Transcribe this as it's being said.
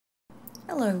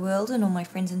Hello world and all my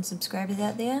friends and subscribers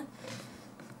out there.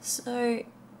 So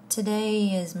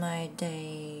today is my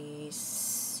day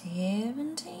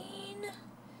 17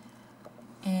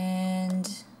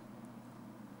 and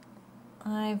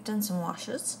I've done some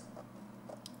washes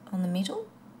on the metal.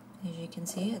 As you can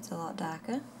see, it's a lot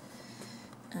darker.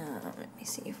 Let me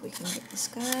see if we can get this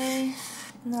guy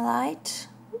in the light.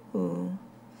 Ooh.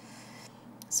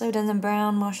 So I've done some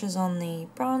brown washes on the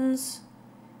bronze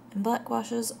and black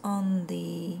washes on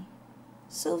the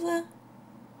silver,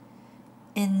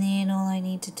 and then all I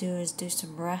need to do is do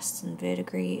some rust and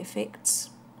verdigris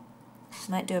effects.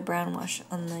 Might do a brown wash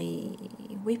on the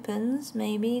weapons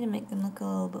maybe to make them look a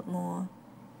little bit more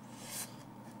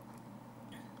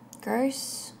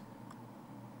gross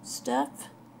stuff.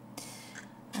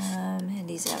 And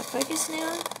he's out of focus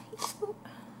now.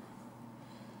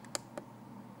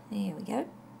 There we go.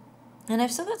 And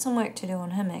I've still got some work to do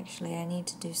on him actually. I need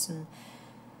to do some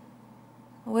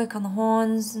work on the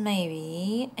horns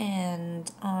maybe,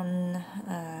 and on,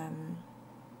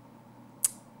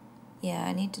 yeah,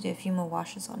 I need to do a few more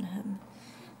washes on him.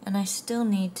 And I still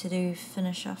need to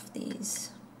finish off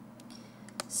these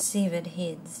severed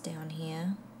heads down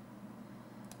here,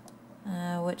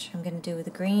 which I'm going to do with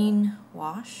a green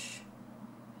wash.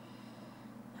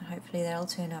 And hopefully that'll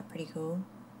turn out pretty cool.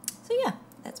 So yeah,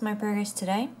 that's my progress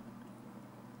today.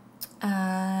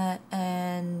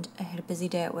 And I had a busy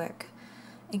day at work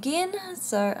again,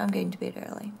 so I'm going to bed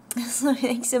early. So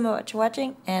thanks so much for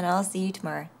watching, and I'll see you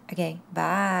tomorrow. Okay,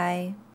 bye.